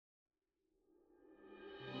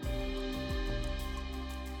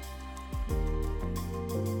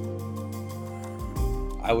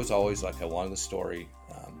I was always like, I wanted the story.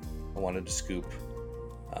 I wanted to scoop.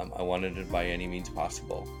 I wanted it by any means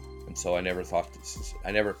possible. And so I never thought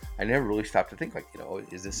I never really stopped to think like,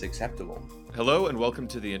 is this acceptable? Hello and welcome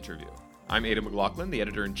to The Interview. I'm Aidan McLaughlin, the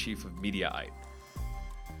editor-in-chief of Mediaite.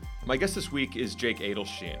 My guest this week is Jake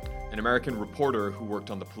Adelstein, an American reporter who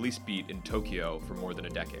worked on the police beat in Tokyo for more than a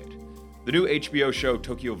decade. The new HBO show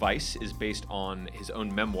Tokyo Vice is based on his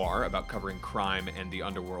own memoir about covering crime and the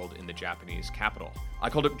underworld in the Japanese capital. I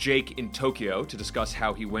called up Jake in Tokyo to discuss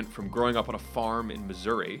how he went from growing up on a farm in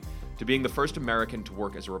Missouri to being the first American to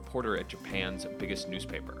work as a reporter at Japan's biggest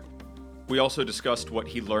newspaper. We also discussed what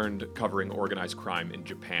he learned covering organized crime in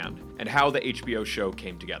Japan and how the HBO show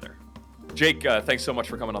came together. Jake, thanks so much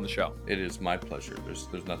for coming on the show. It is my pleasure.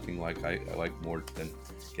 There's nothing like I like more than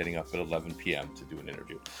getting up at 11 p.m. to do an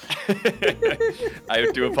interview. I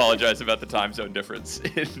do apologize about the time zone difference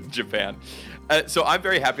in Japan. So I'm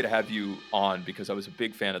very happy to have you on because I was a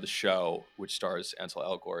big fan of the show, which stars Ansel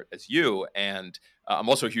Elgort as you. And I'm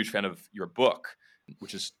also a huge fan of your book,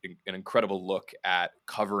 which is an incredible look at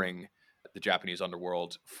covering the Japanese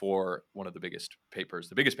underworld for one of the biggest papers,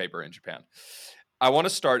 the biggest paper in Japan. I want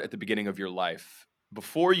to start at the beginning of your life.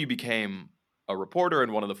 Before you became a reporter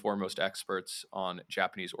and one of the foremost experts on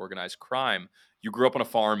Japanese organized crime, you grew up on a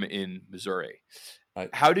farm in Missouri.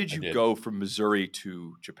 How did you go from Missouri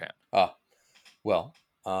to Japan?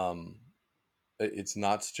 It's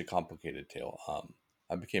not such a complicated tale.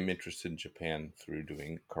 I became interested in Japan through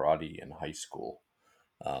doing karate in high school,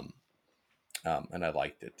 and I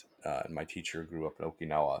liked it. And my teacher grew up in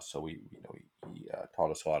Okinawa, so he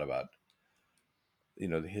taught us a lot about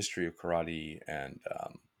the history of karate and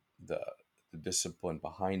the discipline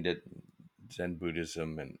behind it, Zen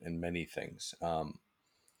Buddhism, and many things.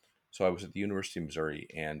 So I was at the University of Missouri,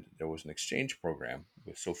 and there was an exchange program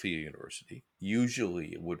with Sophia University.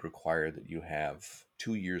 Usually it would require that you have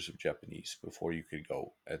 2 years of Japanese before you could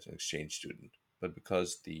go as an exchange student. But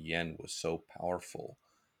because the yen was so powerful,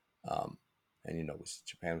 and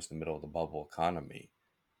Japan was in the middle of the bubble economy,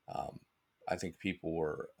 I think people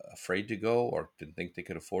were afraid to go or didn't think they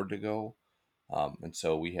could afford to go. And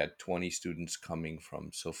so we had 20 students coming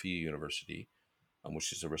from Sophia University,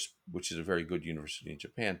 which is a very good university in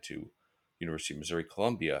Japan, to University of Missouri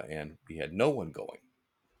Columbia, and we had no one going.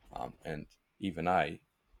 And even I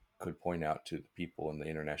could point out to the people in the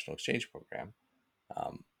international exchange program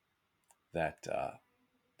that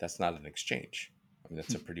that's not an exchange. I mean,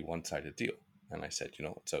 that's a pretty one-sided deal. And I said,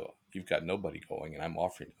 so you've got nobody going, and I'm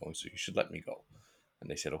offering to go, so you should let me go. And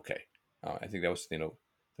they said, okay. I think that was, the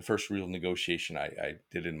first real negotiation I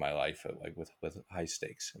did in my life, like with high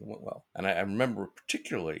stakes, and it went well. And I remember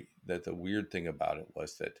particularly that the weird thing about it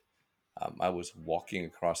was that I was walking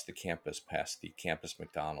across the campus past the campus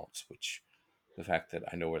McDonald's, which the fact that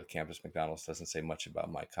I know where the campus McDonald's doesn't say much about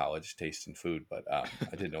my college taste in food, but I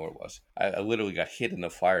didn't know where it was. I literally got hit in the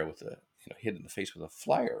face with a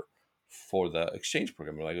flyer for the exchange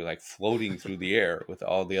program, like floating through the air with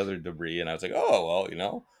all the other debris. And I was like, oh,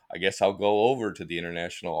 well, I guess I'll go over to the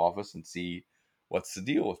international office and see what's the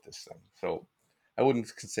deal with this thing. So I wouldn't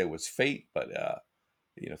say it was fate, but,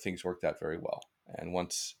 things worked out very well. And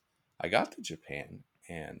once I got to Japan,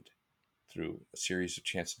 and through a series of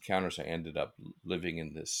chance encounters, I ended up living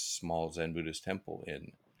in this small Zen Buddhist temple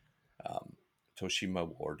in Toshima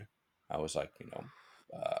Ward. I was like,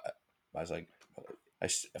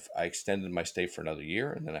 I extended my stay for another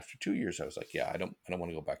year, and then after 2 years, I was like, yeah, I don't want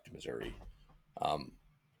to go back to Missouri.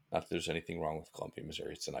 Not that there's anything wrong with Columbia,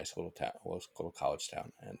 Missouri. It's a nice little town, little college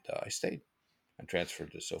town, and I stayed and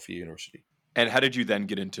transferred to Sophia University. And how did you then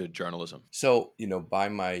get into journalism? So, by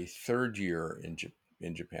my third year in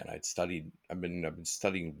Japan, I've been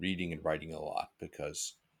studying reading and writing a lot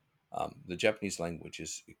because the Japanese language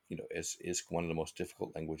is one of the most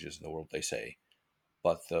difficult languages in the world, they say.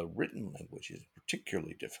 But the written language is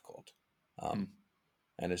particularly difficult. And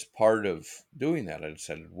as part of doing that, I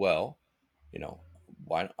decided, well,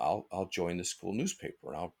 I'll join the school newspaper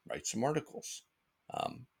and I'll write some articles.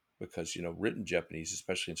 Because, written Japanese,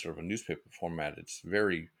 especially in sort of a newspaper format, it's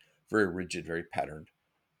very, very rigid, very patterned.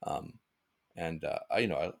 I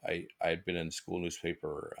had been in the school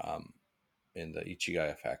newspaper in the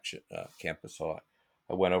Ichigaya campus. So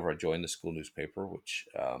I went over, I joined the school newspaper, which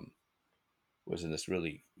was in this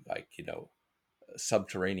really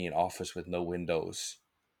subterranean office with no windows,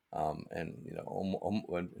 and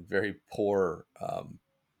very poor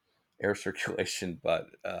air circulation,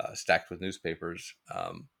 but stacked with newspapers.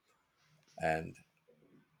 And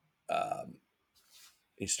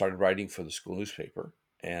he started writing for the school newspaper.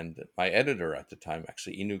 And my editor at the time,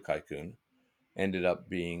 actually, Inu Kai-kun, ended up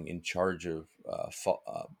being in charge of,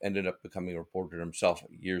 ended up becoming a reporter himself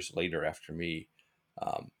years later after me,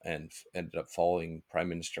 and ended up following Prime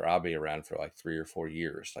Minister Abe around for like 3 or 4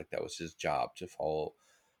 years. Like that was his job, to follow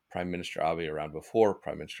Prime Minister Abe around before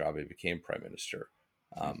Prime Minister Abe became Prime Minister,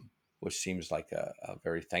 um, which seems like a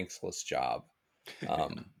very thankless job.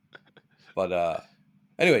 Um, but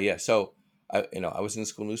anyway, yeah. So I was in the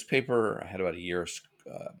school newspaper. I had about a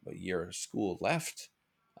year of school left,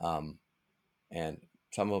 um, and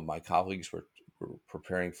some of my colleagues were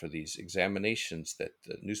preparing for these examinations that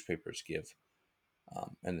the newspapers give,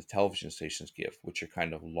 and the television stations give, which are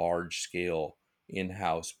kind of large scale,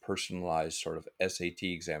 in-house, personalized sort of SAT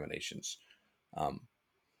examinations. Um,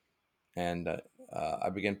 and I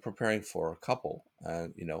began preparing for a couple,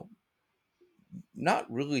 and not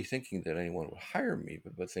really thinking that anyone would hire me,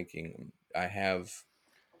 but thinking I have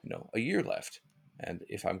a year left, and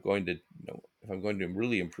if I'm going to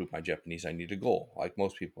really improve my Japanese, I need a goal. Like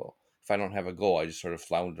most people, if I don't have a goal, I just sort of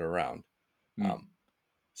flounder around. Mm.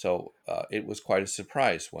 So it was quite a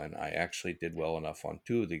surprise when I actually did well enough on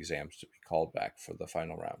two of the exams to be called back for the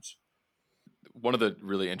final rounds. One of the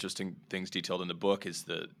really interesting things detailed in the book is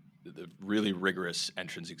the really rigorous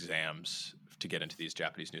entrance exams to get into these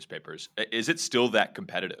Japanese newspapers. Is it still that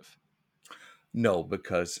competitive? No,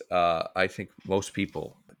 because I think most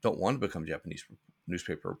people don't want to become Japanese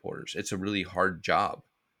newspaper reporters. It's a really hard job,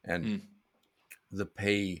 and Mm. the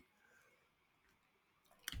pay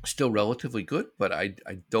still relatively good, but I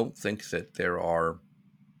don't think that there are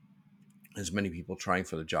as many people trying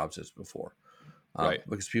for the jobs as before, Right.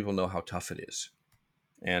 because people know how tough it is.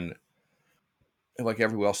 And like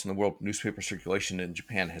everywhere else in the world, newspaper circulation in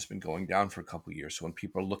Japan has been going down for a couple of years. So when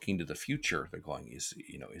people are looking to the future, they're going, is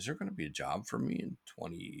there going to be a job for me in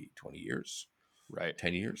 20 years, Right.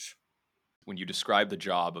 10 years? When you describe the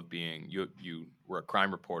job of being you were a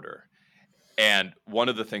crime reporter, and one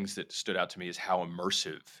of the things that stood out to me is how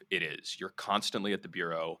immersive it is. You're constantly at the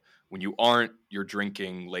bureau. When you aren't, you're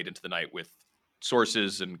drinking late into the night with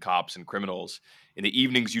sources and cops and criminals. In the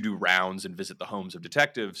evenings, you do rounds and visit the homes of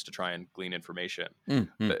detectives to try and glean information. Mm,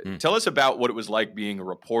 mm, mm. Tell us about what it was like being a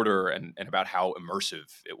reporter, and about how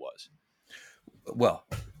immersive it was. Well,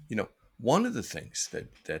 one of the things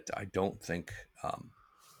that I don't think I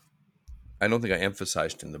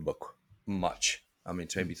emphasized in the book much. I mean,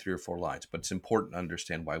 it's maybe 3 or 4 lines, but it's important to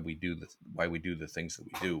understand why we do the things that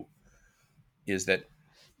we do. Is that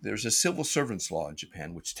there's a civil servants law in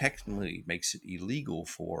Japan which technically makes it illegal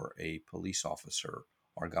for a police officer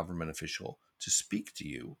or government official to speak to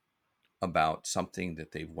you about something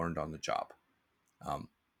that they've learned on the job. Um,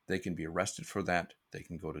 they can be arrested for that. They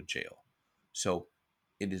can go to jail. So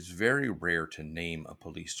it is very rare to name a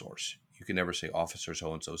police source. You can never say Officer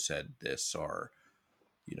so and so said this, or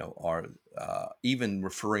or even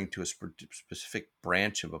referring to a specific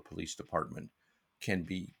branch of a police department can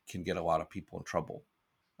get a lot of people in trouble.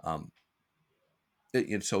 Um,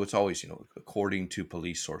 and so it's always according to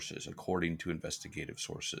police sources, according to investigative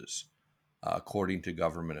sources, according to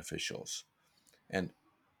government officials. And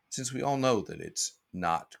since we all know that it's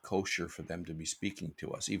not kosher for them to be speaking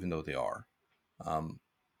to us, even though they are, um,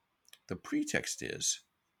 the pretext is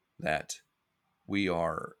that we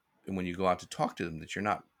are, and when you go out to talk to them, that you're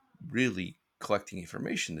not really collecting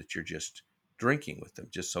information, that you're just drinking with them,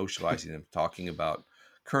 just socializing them, talking about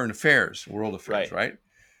current affairs, world affairs, Right. right?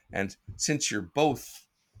 And since you're both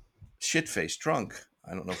shit-faced drunk,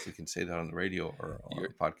 I don't know if we can say that on the radio or You're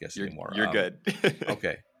podcast you're anymore. you're good.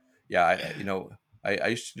 Okay. Yeah, I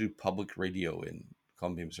used to do public radio in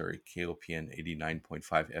Columbia, Missouri, KOPN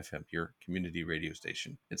 89.5 FM, your community radio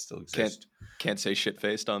station. It still can't exists. can't say shit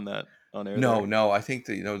faced on that on air No, there. no, I think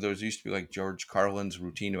that there used to be like George Carlin's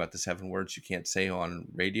routine about the 7 words you can't say on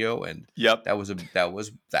radio, and Yep. that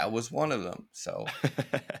was one of them. So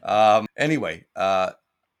anyway,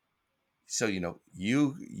 so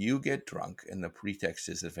you get drunk, and the pretext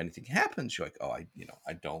is that if anything happens, you're like, oh, I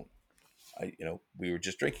don't. We were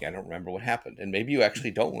just drinking. I don't remember what happened. And maybe you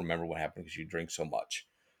actually don't remember what happened because you drink so much.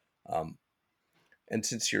 Um, and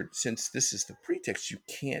since this is the pretext, you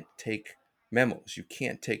can't take memos. You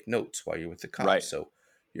can't take notes while you're with the cops. Right. So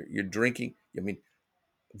you're drinking. I mean,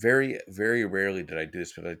 very, very rarely did I do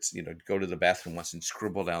this, but it's, go to the bathroom once and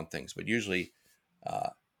scribble down things. But usually uh,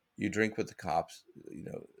 you drink with the cops,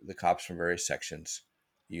 the cops from various sections.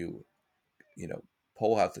 You, you know,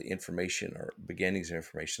 pull out the information or beginnings of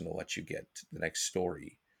information to let you get to the next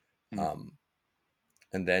story. Mm. Um,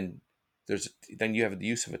 and then you have the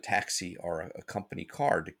use of a taxi or a company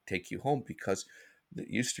car to take you home, because there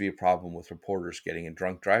used to be a problem with reporters getting in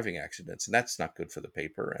drunk driving accidents, and that's not good for the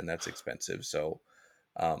paper, and that's expensive. So,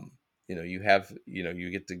 um, you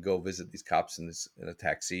get to go visit these cops in a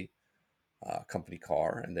taxi company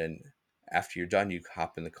car, and then after you're done, you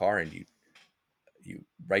hop in the car and you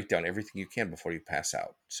write down everything you can before you pass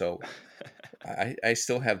out. So I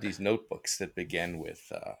still have these notebooks that begin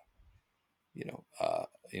with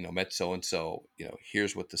met so and so.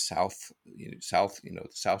 Here's what the the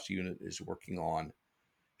South unit is working on.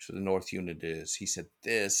 So the North unit is. He said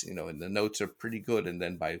this, and the notes are pretty good. And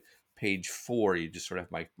then by page 4, you just sort of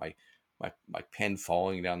have my pen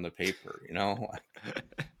falling down the paper. And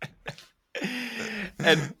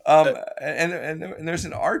And there's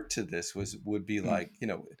an art to this. Would be like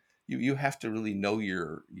you have to really know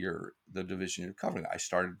the division you're covering. I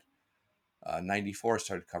started 94. I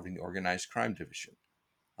started covering the organized crime division,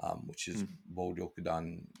 which is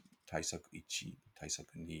Bodyokudan Taisaku Ichi,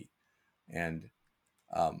 Taisaku Ni, and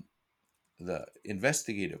the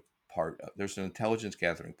investigative part. There's an intelligence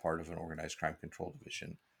gathering part of an organized crime control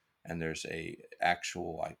division, and there's a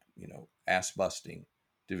actual ass busting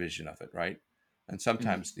division of it, right? And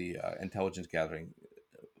sometimes the intelligence gathering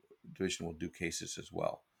division will do cases as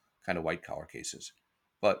well, kind of white collar cases,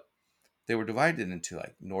 but they were divided into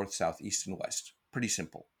like north, south, east, and west. Pretty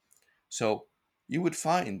simple. So you would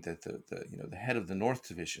find that the head of the North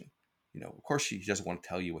Division, of course he doesn't want to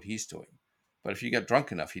tell you what he's doing, but if you get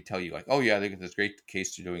drunk enough, he'd tell you like, oh yeah, they got this great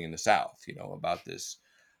case they're doing in the South, about these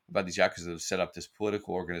yakuza that have set up this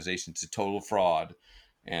political organization. It's a total fraud,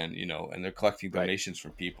 and they're collecting right. donations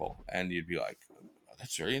from people, and you'd be like, oh,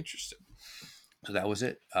 that's very interesting. So that was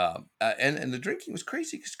it. And the drinking was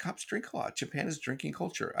crazy because cops drink a lot. Japan is drinking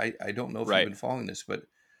culture. I don't know if you've Right. been following this, but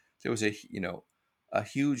there was a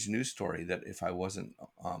huge news story that if I wasn't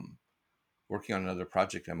working on another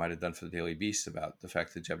project I might have done for the Daily Beast about the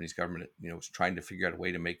fact that the Japanese government was trying to figure out a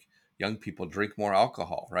way to make young people drink more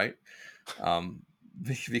alcohol, right? Um,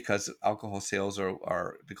 because alcohol sales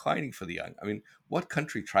are declining for the young. I mean, what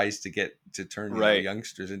country tries to turn Right.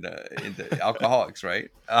 youngsters into alcoholics, right?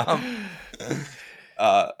 uh,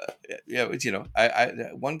 yeah, but, I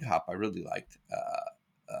one cop I really liked.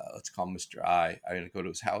 Let's call him Mr. I'm going to go to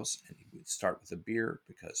his house, and he would start with a beer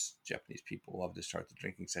because Japanese people love to start the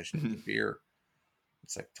drinking session with a beer.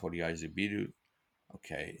 It's like Toriaizu Biru.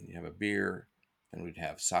 Okay, and you have a beer. Then we'd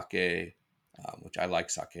have sake, which I like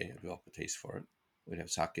sake. I develop a taste for it. We'd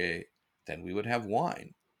have sake. Then we would have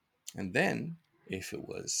wine. And then, if it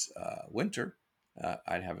was winter,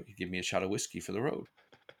 he'd give me a shot of whiskey for the road.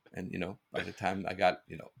 And by the time I got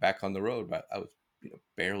back on the road, I was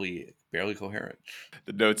barely coherent.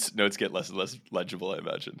 The notes get less and less legible, I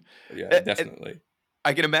imagine. Yeah, And definitely.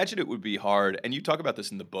 I can imagine it would be hard, and you talk about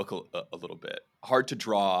this in the book a little bit, hard to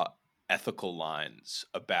draw ethical lines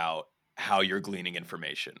about how you're gleaning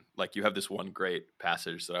information. Like you have this one great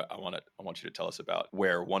passage that I want you to tell us about,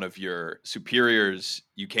 where one of your superiors,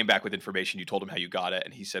 you came back with information, you told him how you got it,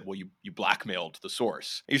 and he said, well, you blackmailed the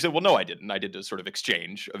source. And you said, well, no, I didn't. I did a sort of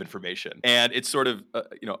exchange of information. And it's sort of,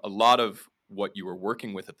 a lot of what you were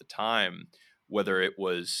working with at the time, whether it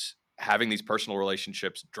was having these personal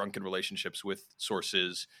relationships, drunken relationships with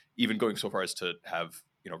sources, even going so far as to have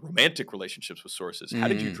romantic relationships with sources. How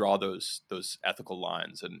did you draw those ethical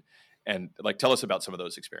lines and like tell us about some of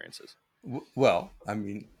those experiences? Well, I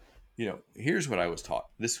mean, here's what I was taught.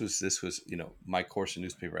 This was my course in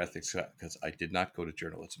newspaper ethics because I did not go to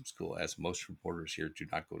journalism school, as most reporters here do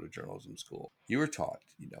not go to journalism school. You were taught,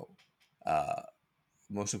 uh,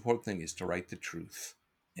 most important thing is to write the truth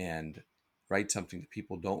and write something that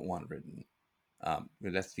people don't want written.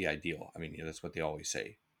 That's the ideal. I mean, that's what they always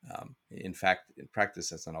say. In fact, in practice,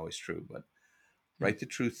 that's not always true. But write the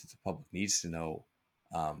truth that the public needs to know.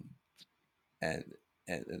 Um, and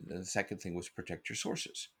and the second thing was protect your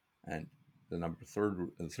sources. And the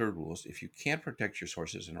third rule is if you can't protect your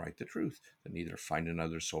sources and write the truth, then either find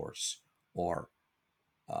another source or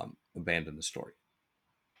abandon the story.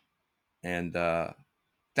 And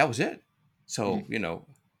that was it. So,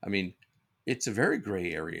 I mean, it's a very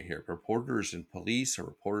gray area here. Reporters and police or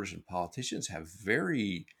reporters and politicians have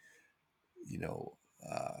very,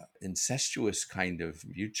 incestuous kind of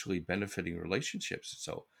mutually benefiting relationships.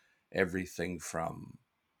 So everything from,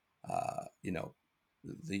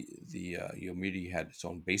 the Yomiuri had its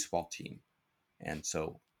own baseball team. And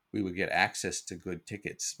so we would get access to good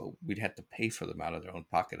tickets, but we'd have to pay for them out of their own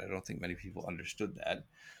pocket. I don't think many people understood that.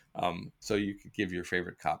 So you could give your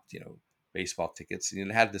favorite cop, baseball tickets, and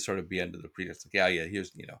it had to sort of be under the pretext, like, yeah,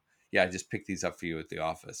 here's, I just picked these up for you at the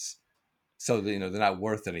office. So they're not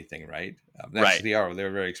worth anything, right? Right. They're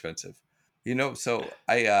very expensive. So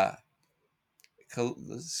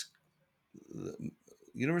the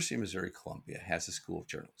University of Missouri Columbia has a school of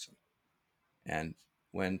journalism, and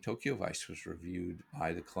when Tokyo Vice was reviewed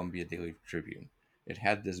by the Columbia Daily Tribune, it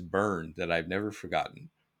had this burn that I've never forgotten,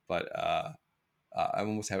 but I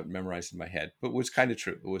almost have it memorized in my head, but it was kind of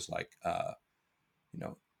true. It was like, you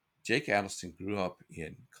know, Jake Adelstein grew up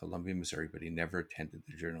in Columbia, Missouri, but he never attended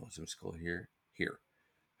the journalism school here,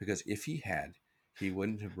 because if he had, he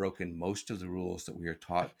wouldn't have broken most of the rules that we are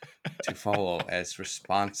taught to follow as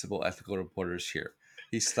responsible, ethical reporters here.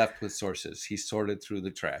 He slept with sources. He sorted through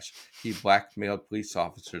the trash. He blackmailed police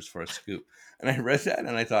officers for a scoop. And I read that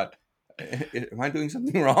and I thought, am I doing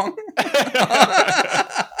something wrong?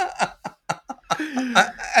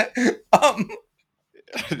 um,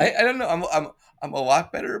 I don't know. I'm a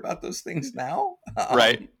lot better about those things now.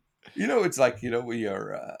 Right. It's like, we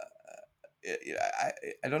are.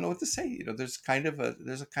 I don't know what to say. There's a kind of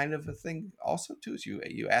a thing also too. Is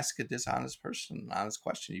you ask a dishonest person an honest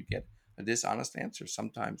question, you get a dishonest answer.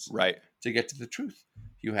 Sometimes Right. to get to the truth,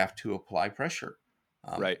 you have to apply pressure,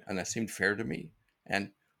 Right. and that seemed fair to me.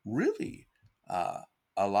 And really, a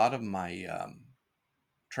lot of my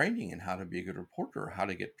training in how to be a good reporter, how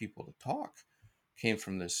to get people to talk, came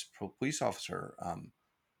from this police officer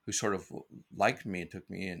who sort of liked me and took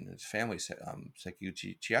me in. His family,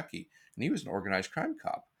 Sekiguchi Chiaki, and he was an organized crime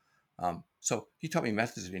cop. So he taught me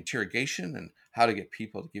methods of interrogation and how to get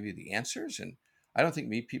people to give you the answers. And I don't think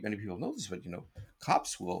many people know this, but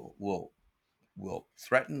cops will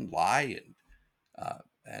threaten, lie,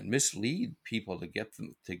 and mislead people to get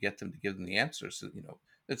them to give them the answers. So,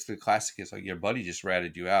 that's the classic. Is like your buddy just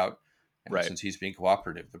ratted you out, and Right. since he's being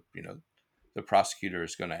cooperative, the prosecutor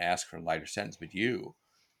is going to ask for a lighter sentence, but you're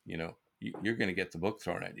going to get the book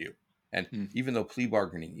thrown at you. And even though plea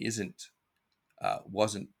bargaining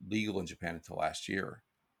wasn't legal in Japan until last year,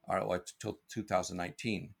 or until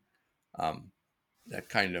 2019, that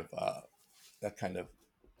kind of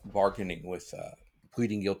bargaining with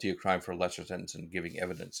pleading guilty of crime for a lesser sentence and giving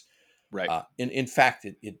evidence. Right. In fact,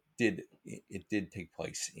 it did take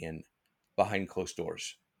place behind closed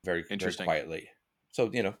doors, very very Interesting. quietly.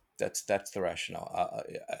 So that's the rationale.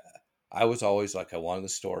 I was always like, I wanted the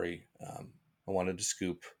story, I wanted to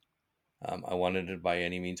scoop, I wanted it by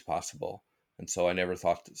any means possible, and so I never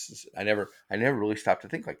thought I never really stopped to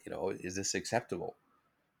think like, is this acceptable?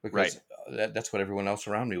 Right. Because that's what everyone else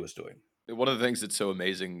around me was doing. One of the things that's so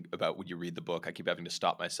amazing about when you read the book, I keep having to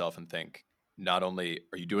stop myself and think, not only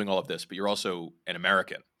are you doing all of this, but you're also an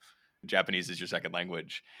American. Japanese is your second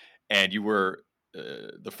language. And you were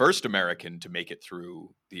the first American to make it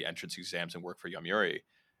through the entrance exams and work for Yomiuri,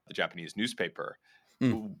 the Japanese newspaper.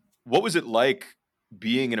 Mm. What was it like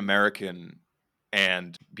being an American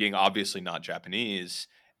and being obviously not Japanese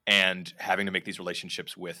and having to make these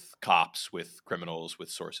relationships with cops, with criminals, with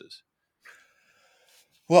sources?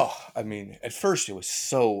 Well, I mean, at first it was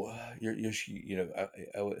so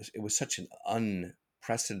it was such an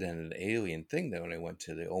unprecedented alien thing that when I went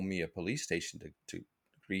to the Omiya police station to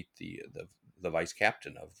greet the vice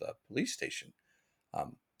captain of the police station,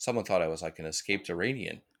 someone thought I was like an escaped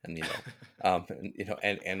Iranian, and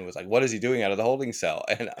and was like, "What is he doing out of the holding cell?"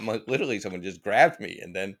 And I'm like, literally, someone just grabbed me,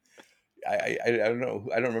 and then I don't know,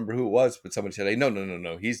 I don't remember who it was, but someone said, "Hey,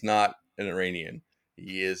 no, he's not an Iranian.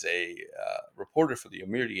 He is a reporter for the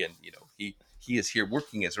Yomiuri, and he is here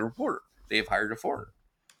working as a reporter. They have hired a foreigner."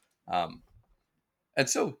 And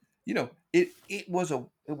so it was a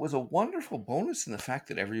wonderful bonus in the fact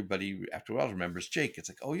that everybody after a while remembers Jake. It's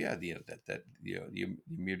like, oh yeah, the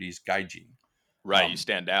Yomiuri's gaijin. Right, you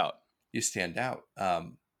stand out. You stand out.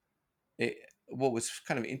 What was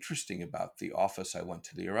kind of interesting about the office I went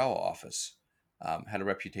to, the Urawa office, had a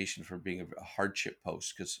reputation for being a hardship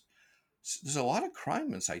post because there's a lot of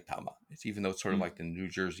crime in Saitama. Even though it's sort of like the New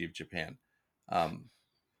Jersey of Japan.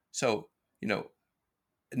 So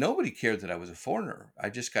nobody cared that I was a foreigner.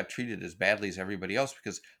 I just got treated as badly as everybody else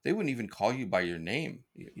because they wouldn't even call you by your name.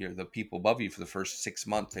 You're the people above you for the first 6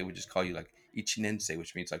 months. They would just call you like Ichinensei,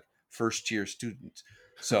 which means like first year student.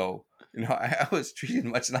 So I was treated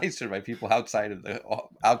much nicer by people outside of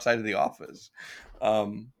the office.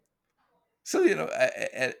 So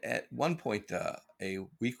at one point, a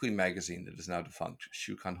weekly magazine that is now defunct,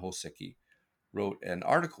 Shukan Hoseki, wrote an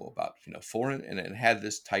article about foreign, and it had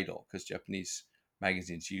this title because Japanese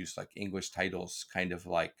magazines use like English titles, kind of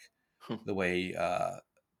like the way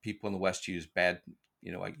people in the West use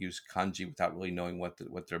like use kanji without really knowing what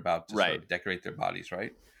they're about to sort of decorate their bodies,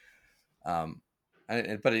 right?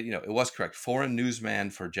 But it was correct. Foreign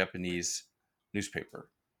newsman for Japanese newspaper,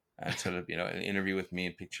 and sort of an interview with me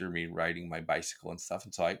and picture me riding my bicycle and stuff.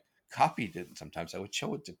 And so I copied it, and sometimes I would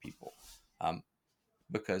show it to people,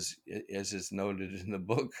 because as is noted in the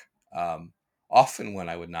book, often when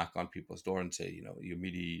I would knock on people's door and say,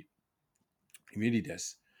 Yomiri immunity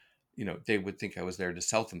desk, they would think I was there to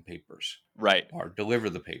sell them papers Right. or deliver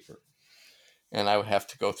the paper. And I would have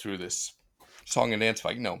to go through this song and dance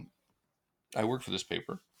like, no, I work for this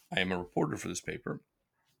paper. I am a reporter for this paper,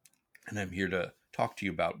 and I'm here to talk to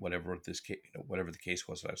you about whatever whatever the case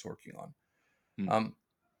was that I was working on. Mm.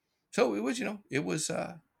 So it was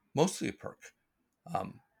mostly a perk.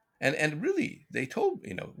 And really, they told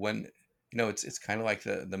when it's kind of like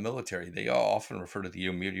the military. They all often refer to the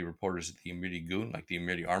immunity reporters as the immunity goon, like the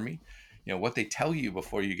immunity army. What they tell you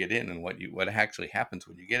before you get in and what actually happens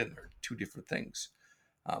when you get in there are two different things.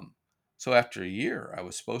 Um, so after a year, I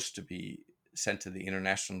was supposed to be sent to the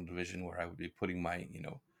international division where I would be putting my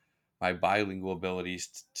bilingual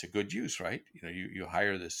abilities to good use. Right? You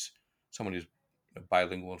hire this someone who's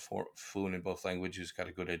bilingual and fluent in both languages, got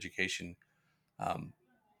a good education. Um,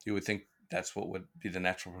 you would think that's what would be the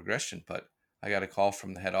natural progression, but I got a call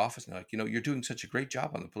from the head office and they're like, you're doing such a great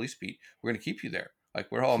job on the police beat. We're going to keep you there. Like,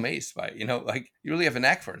 we're all amazed by, like, you really have a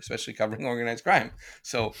knack for it, especially covering organized crime.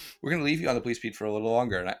 So we're going to leave you on the police beat for a little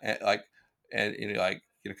longer.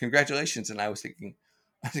 Congratulations. And I was thinking,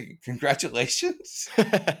 congratulations,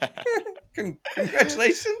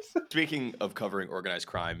 congratulations. Speaking of covering organized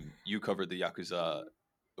crime, you covered the Yakuza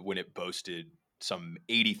when it boasted some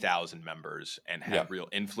 80,000 members and had Yeah. real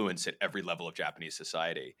influence at every level of Japanese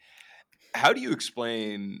society. How do you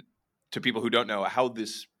explain to people who don't know how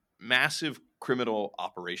this massive criminal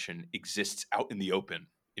operation exists out in the open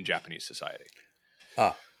in Japanese society?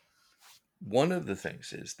 One of the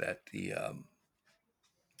things is that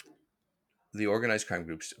the organized crime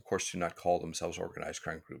groups, of course, do not call themselves organized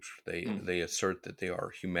crime groups. They assert that they are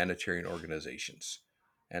humanitarian organizations,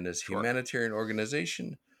 and as Sure. humanitarian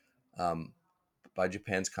organization, um, by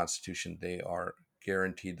Japan's constitution, they are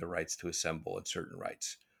guaranteed the rights to assemble and certain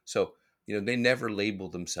rights. So they never label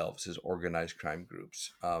themselves as organized crime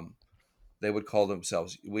groups. They would call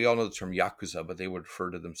themselves. We all know the term yakuza, but they would refer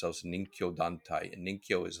to themselves as ninkyo dantai, and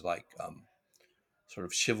ninkyo is like sort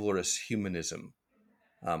of chivalrous humanism.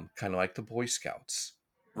 Kind of like the Boy Scouts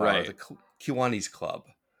or Right. the Kiwanis Club,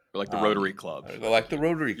 Or like the Rotary Club. or like the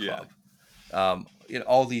Rotary Yeah. Club.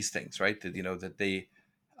 All these things, right? That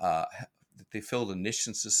they filled a niche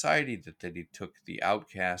in society, that they took the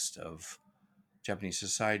outcast of Japanese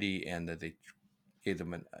society, and that they gave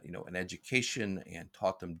them an education and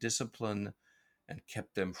taught them discipline and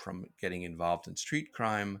kept them from getting involved in street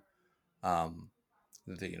crime.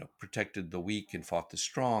 That they protected the weak and fought the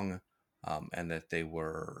strong, and that they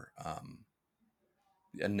were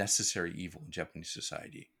a necessary evil in Japanese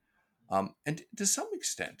society. And to some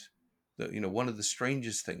extent, one of the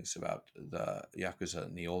strangest things about the Yakuza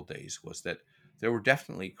in the old days was that there were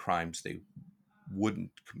definitely crimes they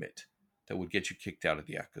wouldn't commit that would get you kicked out of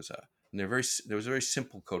the Yakuza. And there was a very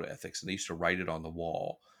simple code of ethics, and they used to write it on the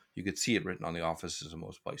wall. You could see it written on the offices in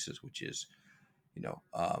most places, which is,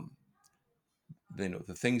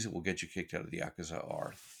 the things that will get you kicked out of the Yakuza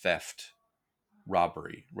are theft,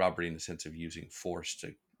 robbery in the sense of using force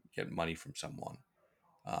to get money from someone,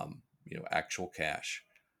 actual cash,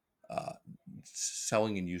 uh,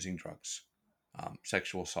 selling and using drugs,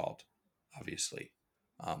 sexual assault, obviously,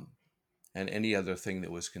 um, and any other thing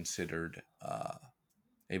that was considered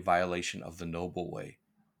a violation of the noble way,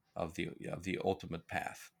 of the ultimate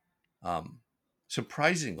path. Um,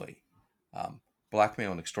 Surprisingly, um,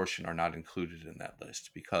 blackmail and extortion are not included in that list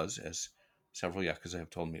because, as several yakuza have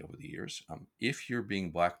told me over the years, if you're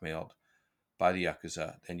being blackmailed by the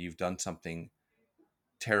yakuza, then you've done something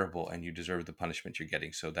terrible and you deserve the punishment you're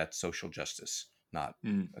getting. So that's social justice, not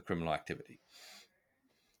a criminal activity.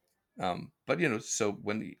 But so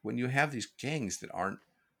when you have these gangs that aren't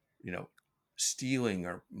you know stealing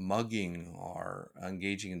or mugging or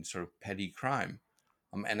engaging in sort of petty crime,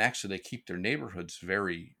 and actually they keep their neighborhoods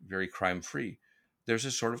very, very crime free, there's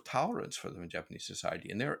a sort of tolerance for them in Japanese society,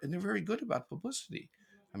 and they're very good about publicity.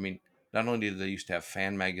 I mean, not only did they used to have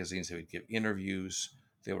fan magazines, they would give interviews.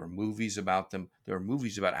 There were movies about them. There were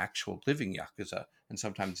movies about actual living yakuza, and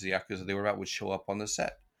sometimes the yakuza they were about would show up on the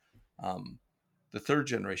set. Um, the third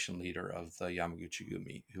generation leader of the Yamaguchi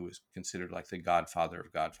Gumi, who was considered like the godfather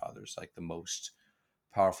of godfathers, like the most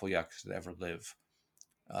powerful yakuza to ever live.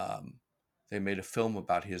 Um, they made a film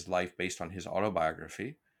about his life based on his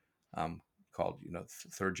autobiography, called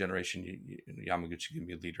Third Generation Yamaguchi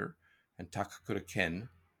Gumi Leader, and Takakura Ken,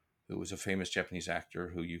 who was a famous Japanese actor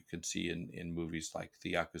who you could see in movies like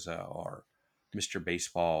The Yakuza or Mr.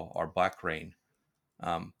 Baseball or Black Rain.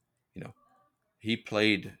 Um, you know, he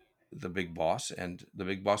played the big boss, and the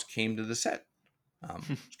big boss came to the set.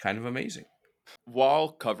 It's kind of amazing. While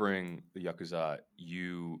covering the Yakuza,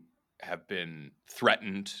 you have been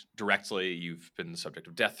threatened directly. You've been the subject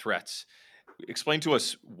of death threats. explain to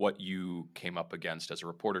us what you came up against as a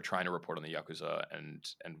reporter trying to report on the Yakuza and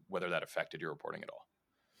whether that affected your reporting at all.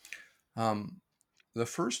 The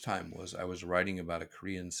first time was I was writing about a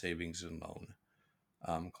Korean savings and loan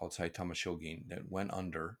called Saitama Shogin that went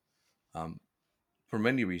under for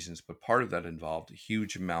many reasons, but part of that involved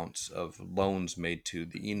huge amounts of loans made to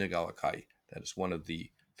the Inagawa Kai. That is one of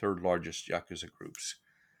the third largest Yakuza groups.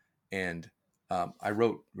 And I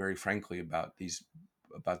wrote very frankly about these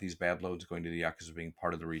bad loans going to the Yakuza being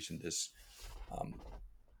part of the reason this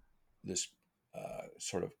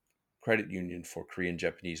sort of credit union for Korean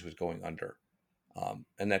Japanese was going under.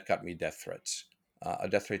 And that got me death threats.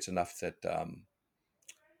 Death threats enough that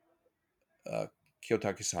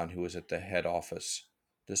Kiyotake-san, who was at the head office,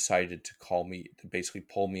 decided to call me, to basically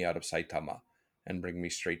pull me out of Saitama and bring me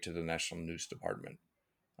straight to the National News Department,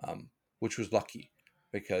 which was lucky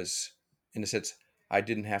because, in a sense, I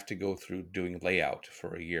didn't have to go through doing layout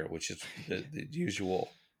for a year, which is the usual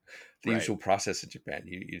process in Japan.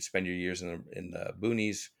 You spend your years in the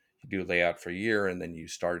boonies, you do layout for a year, and then you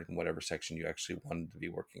start in whatever section you actually wanted to be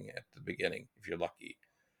working at the beginning, if you're lucky.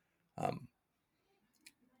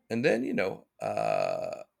 And then,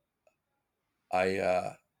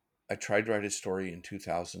 I tried to write a story in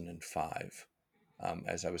 2005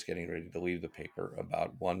 as I was getting ready to leave the paper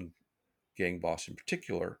about one gang boss in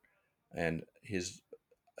particular and his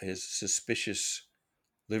suspicious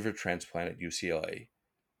liver transplant at UCLA.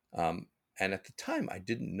 And at the time, I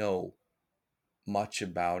didn't know much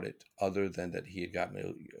about it other than that he had gotten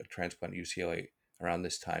a transplant at UCLA around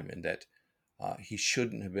this time, and that he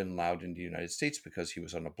shouldn't have been allowed into the United States because he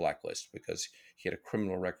was on a blacklist, because he had a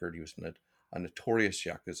criminal record. He was a notorious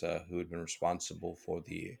Yakuza who had been responsible for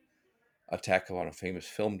the attack on a famous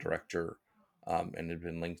film director and had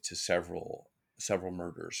been linked to several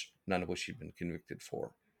murders, none of which he'd been convicted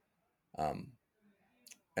for.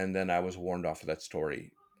 And then I was warned off of that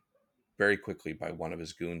story very quickly by one of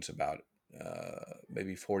his goons about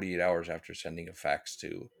maybe 48 hours after sending a fax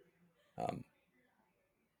to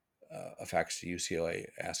UCLA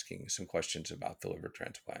asking some questions about the liver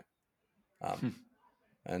transplant.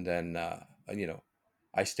 And then,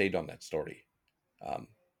 I stayed on that story.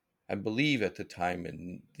 I believe at the time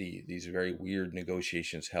in these very weird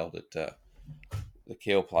negotiations held at the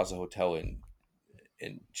Keio Plaza Hotel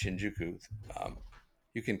in Shinjuku,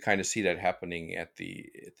 you can kind of see that happening at the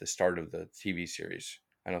start of the TV series.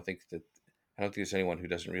 I don't think there's anyone who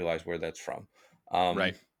doesn't realize where that's from.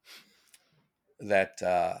 Right. That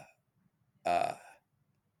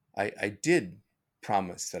I did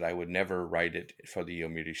promise that I would never write it for the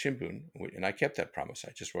Yomiuri Shimbun, and I kept that promise.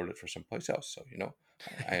 I just wrote it for someplace else. So,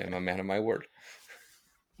 I am a man of my word.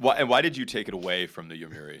 Why did you take it away from the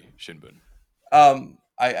Yomiuri Shimbun?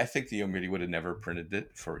 I think the Yomiuri would have never printed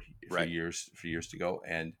it for years to go.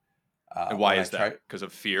 And why is that? Because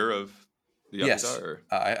of fear of the Yakuza? Yes, or?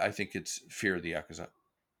 I think it's fear of the Yakuza.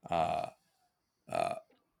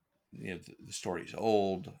 The story's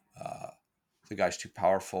old. The guy's too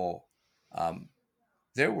powerful.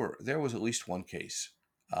 There was at least one case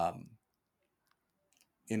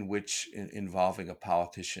involving a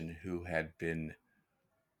politician who had been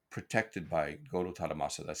protected by Goro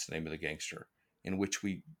Tadamasa, that's the name of the gangster, in which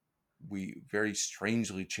we very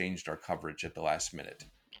strangely changed our coverage at the last minute,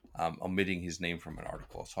 omitting his name from an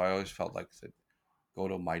article. So I always felt like that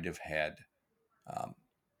Goro might have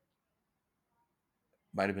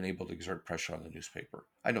been able to exert pressure on the newspaper.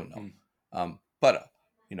 I don't know. But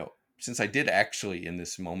since I did actually in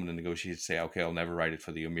this moment of negotiation say, okay, I'll never write it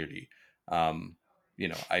for the Yomiuri,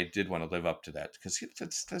 I did want to live up to that, because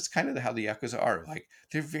that's kind of how the Yakuza are. Like,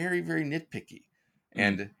 they're very, very nitpicky,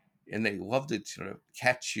 and they love to sort of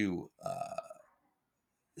catch you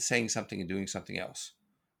saying something and doing something else.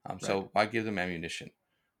 So I give them ammunition.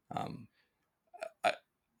 I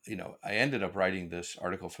ended up writing this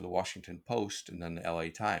article for the Washington Post and then the LA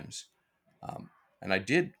Times, and I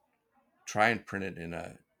did try and print it in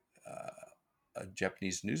a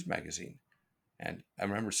Japanese news magazine. And I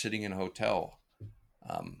remember sitting in a hotel,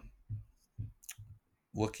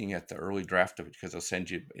 looking at the early draft of it, because they'll send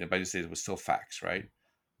you, by this day it was still fax, right?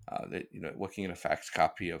 Looking at a fax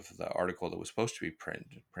copy of the article that was supposed to be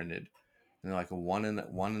printed, and like 1 in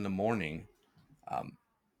the morning,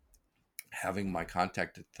 having my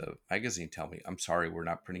contact at the magazine tell me, I'm sorry, we're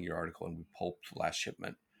not printing your article, and we pulped the last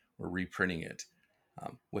shipment. We're reprinting it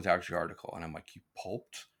without your article. And I'm like, you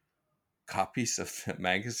pulped copies of the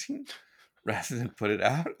magazine rather than put it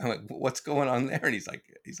out? I'm like, what's going on there? And he's like,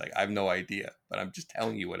 I have no idea, but I'm just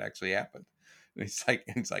telling you what actually happened. And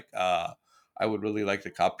he's like, I would really like the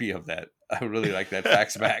copy of that. I would really like that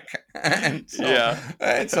fax back. and so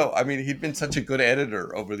Yeah. I mean, he'd been such a good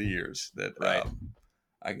editor over the years that Right.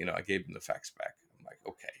 I gave him the facts back. I'm like,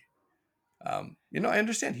 okay, I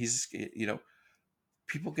understand.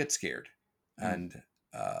 People get scared, Mm. and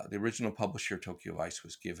the original publisher Tokyo Vice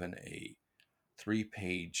was given a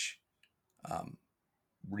 3-page um,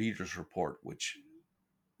 reader's report, which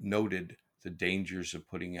noted the dangers of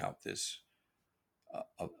putting out this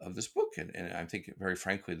of this book, and I think very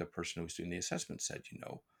frankly, the person who was doing the assessment said,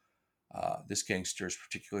 this gangster is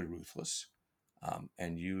particularly ruthless,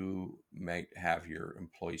 and you may have your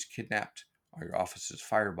employees kidnapped or your offices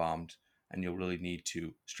firebombed, and you'll really need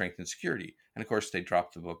to strengthen security. And of course, they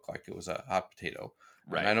dropped the book like it was a hot potato,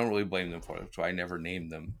 and Right. I don't really blame them for it. So I never named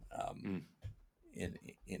them. Mm.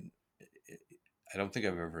 In I don't think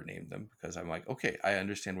I've ever named them because I'm like, okay, I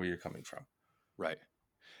understand where you're coming from. Right.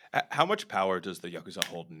 How much power does the Yakuza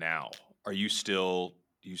hold now? Are you still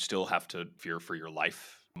you still have to fear for your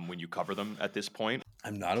life when you cover them at this point?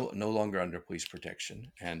 I'm no longer under police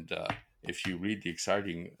protection, and if you read the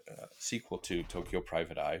exciting sequel to Tokyo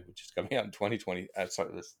Private Eye, which is coming out in 2020,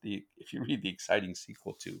 if you read the exciting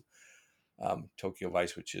sequel to Tokyo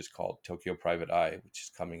Vice, which is called Tokyo Private Eye, which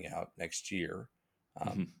is coming out next year, Hmm.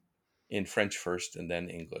 um, in French first and then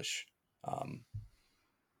English, um,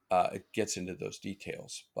 it gets into those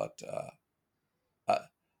details. But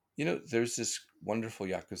there's this wonderful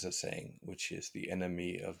Yakuza saying, which is the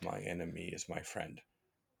enemy of my enemy is my friend,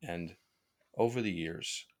 and over the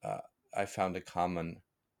years, I found a common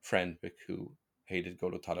friend who hated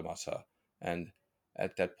Goro Tadamasa. And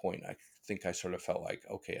at that point, I think I sort of felt like,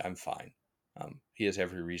 okay, I'm fine. He has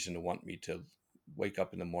every reason to want me to wake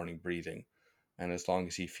up in the morning breathing. And as long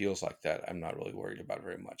as he feels like that, I'm not really worried about it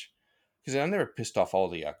very much. Because I never pissed off all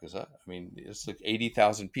the Yakuza. I mean, it's like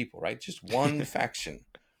 80,000 people, right? Just one faction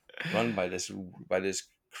run by this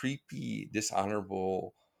creepy,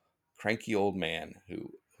 dishonorable, cranky old man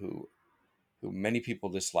who many people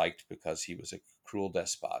disliked because he was a cruel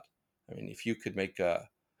despot. I mean, if you could make a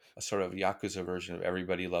sort of Yakuza version of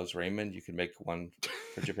Everybody Loves Raymond, you could make one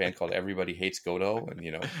for Japan called Everybody Hates Godo,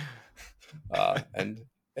 and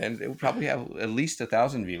and it would probably have at least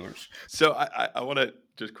 1,000 viewers. So I want to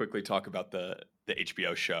just quickly talk about the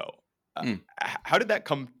HBO show. Uh, Mm. how did that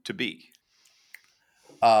come to be?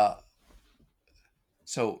 Uh,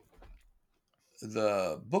 so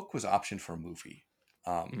the book was optioned for a movie,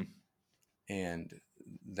 Mm. um, and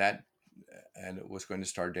that and it was going to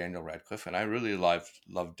star Daniel Radcliffe, and I really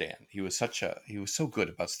loved Dan. He was so good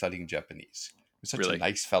about studying Japanese. He was such a Really?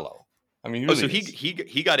 nice fellow. I mean, he Oh, so really he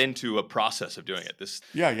is. he got into a process of doing it. This.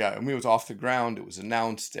 Yeah, yeah. I mean, it was off the ground. It was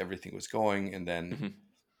announced. Everything was going, and then,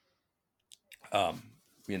 Mhm. um,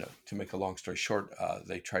 to make a long story short,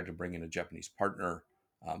 they tried to bring in a Japanese partner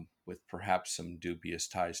with perhaps some dubious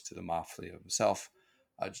ties to the mafia himself.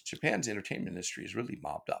 Japan's entertainment industry is really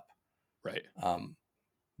mobbed up. Right. Um,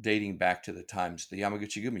 Dating back to the times the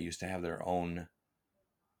Yamaguchi Gumi used to have their own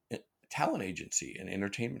talent agency, an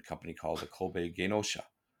entertainment company called the Kobe Genosha.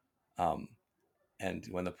 Um, and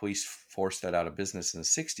when the police forced that out of business in the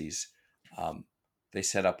 60s, um, they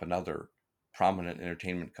set up another prominent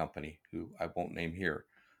entertainment company, who I won't name here,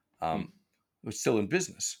 Hmm. was still in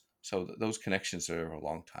business. So those connections are a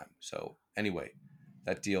long time. So anyway,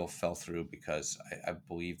 that deal fell through because I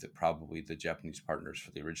believe that probably the Japanese partners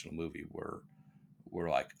for the original movie were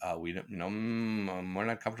like, we don't, we're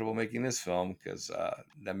not comfortable making this film because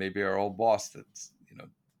that may be our old boss that's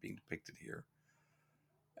being depicted here.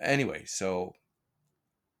 Anyway, so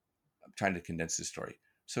I'm trying to condense this story.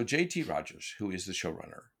 So JT Rogers, who is the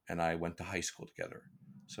showrunner, and I went to high school together.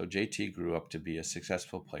 So JT grew up to be a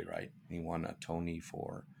successful playwright. He won a Tony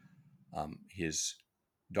for his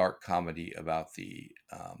dark comedy about the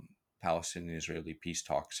Palestinian-Israeli peace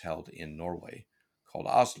talks held in Norway called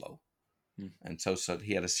Oslo. Hmm. And so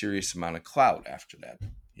he had a serious amount of clout after that,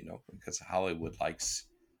 because Hollywood likes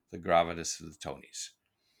the gravitas of the Tonys.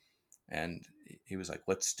 And he was like,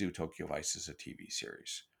 let's do Tokyo Vice as a TV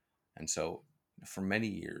series. And so for many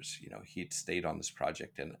years, he'd stayed on this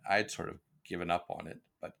project, and I'd sort of given up on it,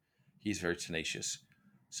 but he's very tenacious.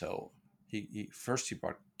 So he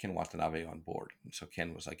brought Ken Watanabe on board. And so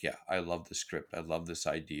Ken was like, yeah, I love the script. I love this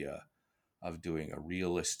idea of doing a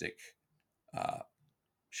realistic uh,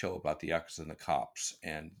 show about the Yakuza and the cops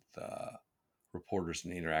and the reporters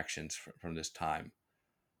and the interactions from this time.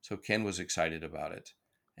 So Ken was excited about it.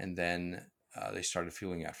 And then they started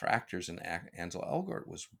feeling out for actors, and Ansel Elgort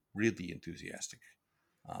was really enthusiastic.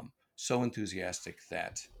 So enthusiastic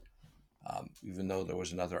that even though there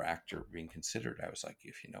was another actor being considered, I was like,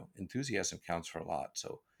 if enthusiasm counts for a lot.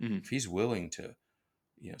 So Hmm. if he's willing to,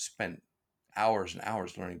 spend hours and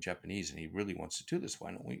hours learning Japanese, and he really wants to do this.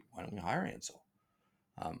 Why don't we hire Ansel?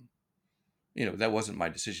 That wasn't my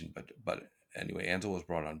decision, but anyway, Ansel was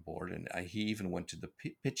brought on board, and he even went to the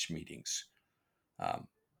pitch meetings.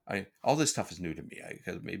 All this stuff is new to me,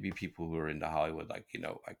 because maybe people who are into Hollywood,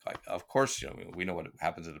 of course, we know what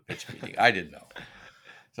happens at a pitch meeting. I didn't know.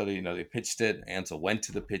 So they pitched it. Ansel went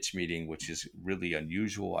to the pitch meeting, which is really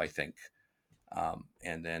unusual, I think.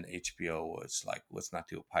 And then HBO was like, let's not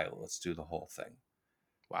do a pilot, let's do the whole thing.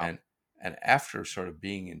 Wow. And after sort of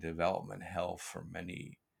being in development hell for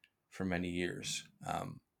many years,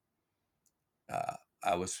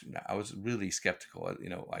 I was really skeptical.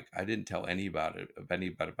 I didn't tell anybody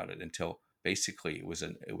about it until basically it was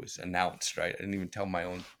announced. Right, I didn't even tell my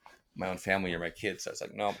own family or my kids. I was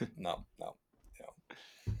like, no.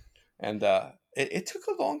 And it took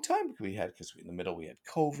a long time because in the middle we had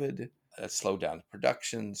COVID that slowed down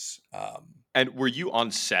productions. And were you on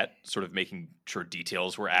set, sort of making sure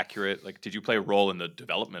details were accurate? Like, did you play a role in the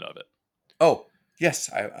development of it? Oh, yes,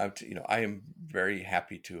 I am very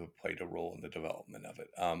happy to have played a role in the development of it.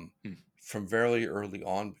 From very early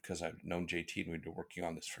on, because I've known JT and we've been working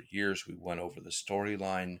on this for years. We went over the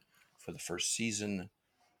storyline for the first season.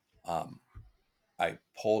 I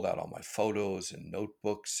pulled out all my photos and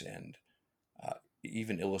notebooks and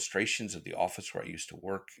even illustrations of the office where I used to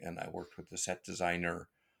work, and I worked with the set designer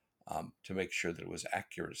to make sure that it was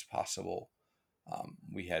accurate as possible.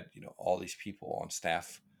 We had all these people on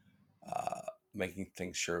staff. Making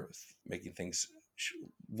things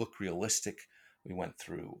look realistic. We went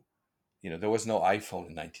through, there was no iPhone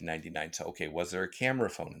in 1999. So, okay, was there a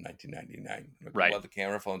camera phone in 1999? Right. Well, the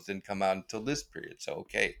camera phones didn't come out until this period. So,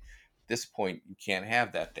 okay, at this point, you can't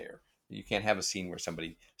have that there. You can't have a scene where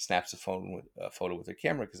somebody snaps a photo with a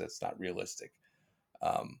camera, because that's not realistic.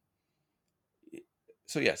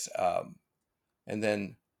 So yes. And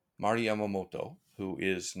then Mari Yamamoto, who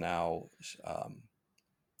is now,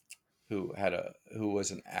 who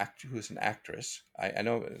was an actress. I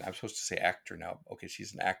know I'm supposed to say actor now. Okay,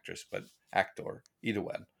 she's an actress, but actor either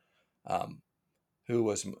way. Who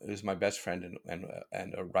was my best friend and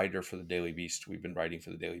a writer for the Daily Beast. We've been writing for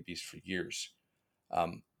the Daily Beast for years.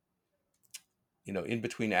 In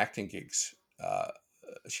between acting gigs,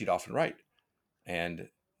 she'd often write, and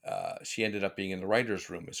she ended up being in the writer's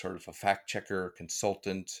room as sort of a fact checker,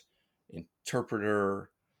 consultant, interpreter.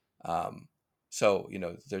 So,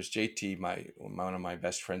 there's JT, one of my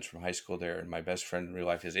best friends from high school there, and my best friend in real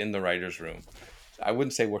life is in the writer's room. I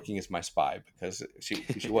wouldn't say working as my spy, because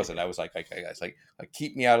she wasn't. I was like,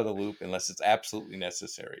 keep me out of the loop unless it's absolutely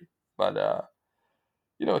necessary. But,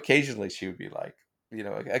 occasionally she would be like,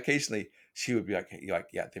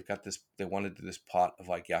 yeah, they've got this, they want to do this plot of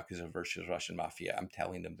like Yakuza versus Russian mafia. I'm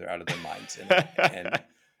telling them they're out of their minds. And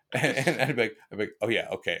I'd be like, oh yeah,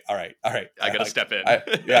 okay, all right. I gotta step in. I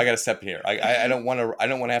gotta step in here. I don't want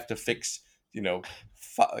to have to fix, I don't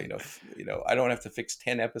have to fix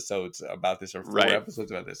 10 episodes about this or 4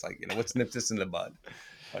 episodes about this. Let's nip this in the bud.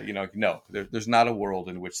 No, there's not a world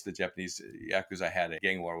in which the Japanese Yakuza had a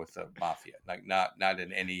gang war with the mafia.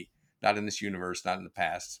 Not in this universe, not in the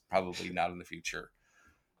past, probably not in the future.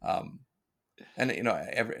 And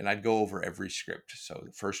I'd go over every script. So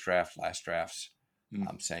the first draft, last drafts.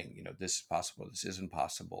 I'm saying, this is possible, this isn't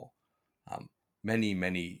possible. Many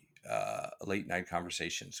late night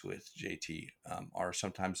conversations with JT are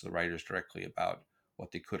sometimes the writers directly about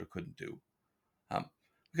what they could or couldn't do.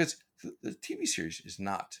 Because the TV series is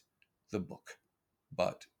not the book,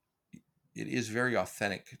 but it is very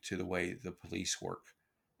authentic to the way the police work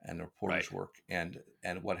and the reporters work and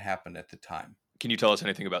what happened at the time. Can you tell us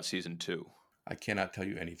anything about season 2? I cannot tell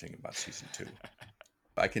you anything about season 2.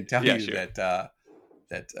 I can tell you sure. that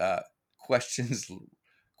questions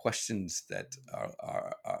that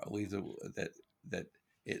are leave that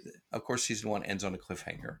of course season 1 ends on a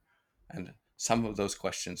cliffhanger, and some of those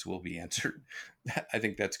questions will be answered. I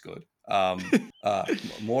think that's good.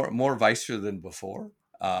 More vicer than before.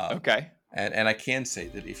 Okay. And I can say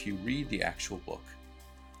that if you read the actual book,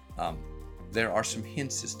 there are some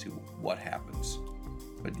hints as to what happens.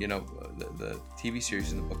 But, the TV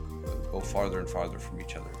series and the book go farther and farther from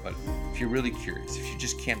each other. But if you're really curious, if you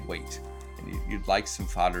just can't wait, and you'd like some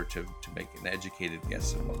fodder to make an educated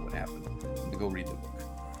guess of what would happen, then go read the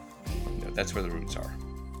book. That's where the roots are.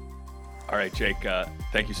 All right, Jake,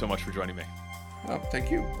 thank you so much for joining me. Oh,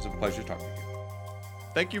 thank you. It was a pleasure talking to you.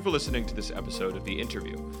 Thank you for listening to this episode of The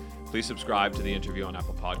Interview. Please subscribe to The Interview on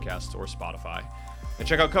Apple Podcasts or Spotify. And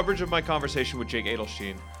check out coverage of my conversation with Jake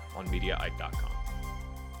Adelstein on Mediaite.com.